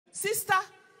Sister,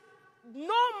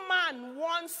 no man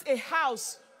wants a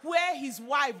house where his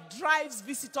wife drives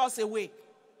visitors away.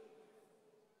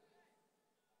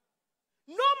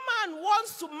 No man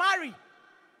wants to marry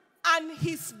and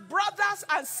his brothers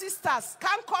and sisters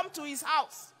can't come to his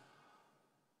house.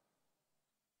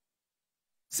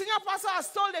 Senior pastor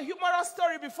has told a humorous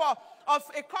story before of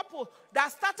a couple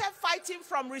that started fighting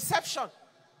from reception.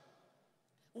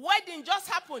 Wedding just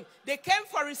happened. They came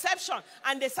for reception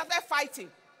and they started fighting.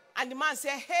 And the man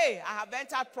said, hey, I have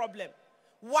entered problem.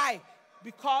 Why?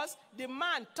 Because the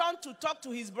man turned to talk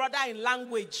to his brother in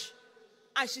language.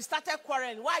 And she started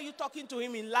quarreling. Why are you talking to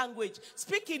him in language?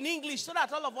 Speak in English so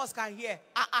that all of us can hear.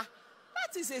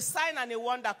 That is a sign and a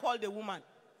wonder called a woman.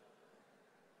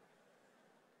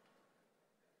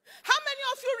 How many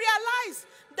of you realize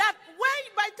that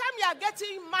by the time you are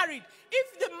getting married,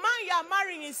 if the man you are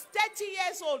marrying is 30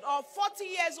 years old or 40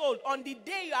 years old on the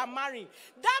day you are marrying,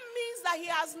 that means that he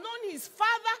has known his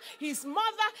father, his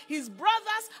mother, his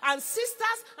brothers and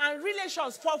sisters and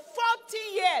relations for 40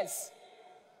 years.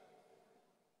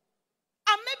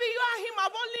 And maybe you and him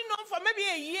have only known for maybe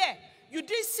a year. You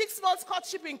did 6 months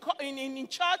courtship in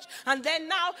church, and then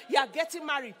now you are getting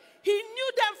married. He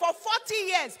knew them for 40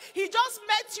 years. He just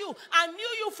met you and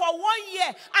knew you for 1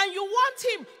 year, and you want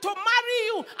him to marry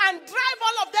you and drive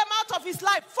all of them out of his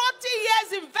life. 40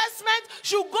 years investment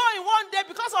should go in one day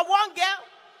because of one girl.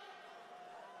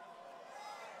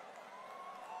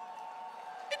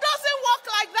 It doesn't work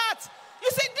like that. You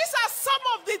see, these are some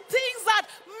of the things that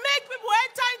make people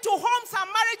enter into homes and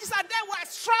marriages, and then we're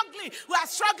struggling. We're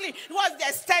struggling. What's the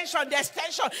extension? The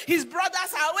extension. His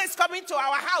brothers are always coming to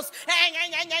our house.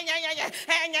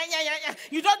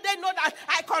 You don't they know that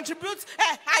I contribute?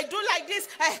 I do like this.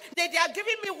 They are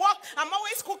giving me work. I'm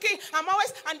always cooking. And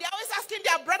they're always asking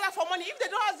their brother for money. If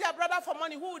they don't ask their brother for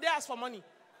money, who would they ask for money?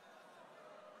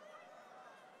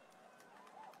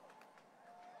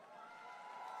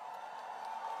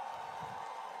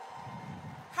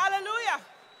 Hallelujah.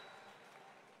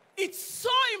 It's so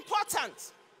important.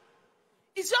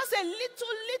 It's just a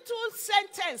little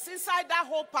sentence inside that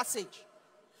whole passage.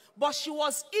 But she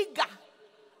was eager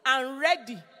and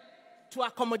ready to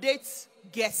accommodate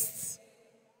guests.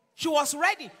 She was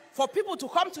ready for people to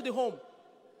come to the home.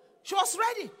 She was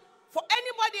ready for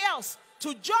anybody else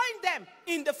to join them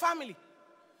in the family.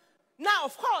 Now,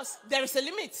 of course, there is a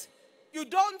limit. You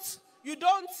don't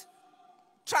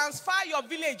transfer your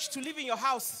village to live in your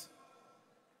house.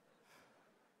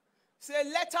 It's a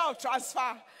letter of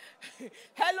transfer.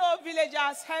 Hello,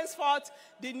 villagers. Henceforth,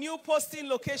 the new posting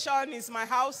location is my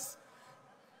house.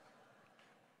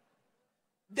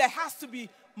 There has to be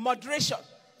moderation.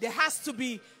 There has to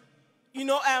be, work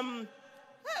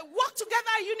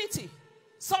together in unity.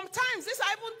 Sometimes these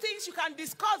are even things you can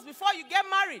discuss before you get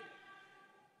married.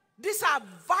 These are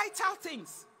vital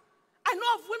things. I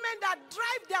know of women that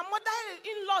drive their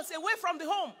mother-in-laws away from the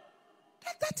home.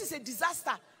 That is a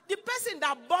disaster. The person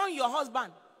that born your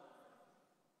husband.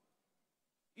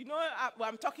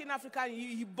 I'm talking African.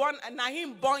 He born, now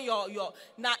him born your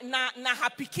her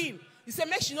pikin. He said,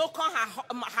 make she no come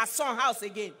her son house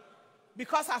again.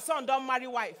 Because her son don't marry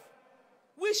wife.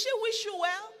 Will she wish you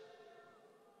well?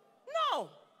 No.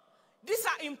 These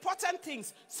are important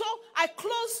things. So I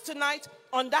close tonight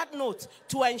on that note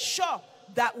to ensure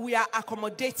that we are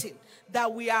accommodating,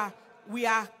 that we are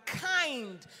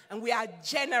kind, and we are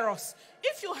generous.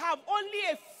 If you have only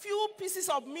a few pieces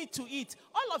of meat to eat,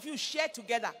 all of you share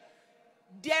together.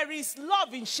 There is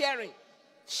love in sharing.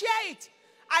 Share it.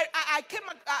 I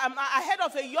heard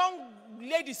of a young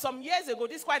lady some years ago,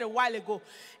 this is quite a while ago.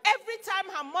 Every time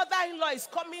her mother-in-law is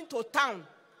coming to town,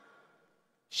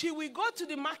 she will go to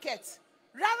the market.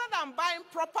 Rather than buying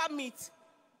proper meat,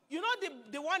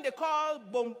 the one they call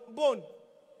bone.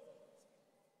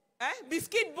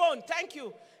 Biscuit bone, thank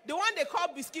you. The one they call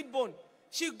biscuit bone.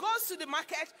 She goes to the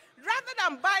market, rather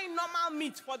than buying normal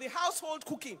meat for the household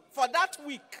cooking for that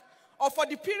week, or for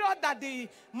the period that the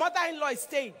mother-in-law is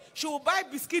staying, she will buy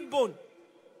biscuit bone.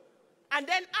 And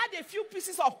then add a few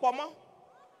pieces of pomo.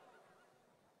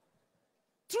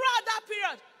 Throughout that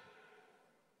period.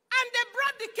 And they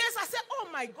brought the case. I said, oh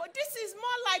my God, this is more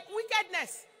like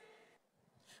wickedness.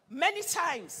 Many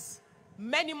times,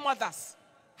 many mothers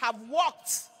have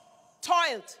worked,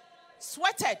 toiled,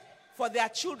 sweated for their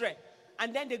children,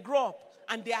 and then they grow up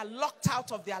and they are locked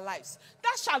out of their lives.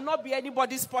 That shall not be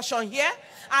anybody's portion here.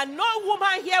 And no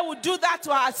woman here will do that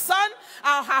to her son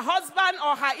or her husband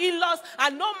or her in-laws,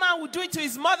 and no man will do it to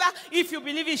his mother. If you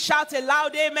believe it, shout a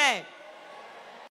loud amen.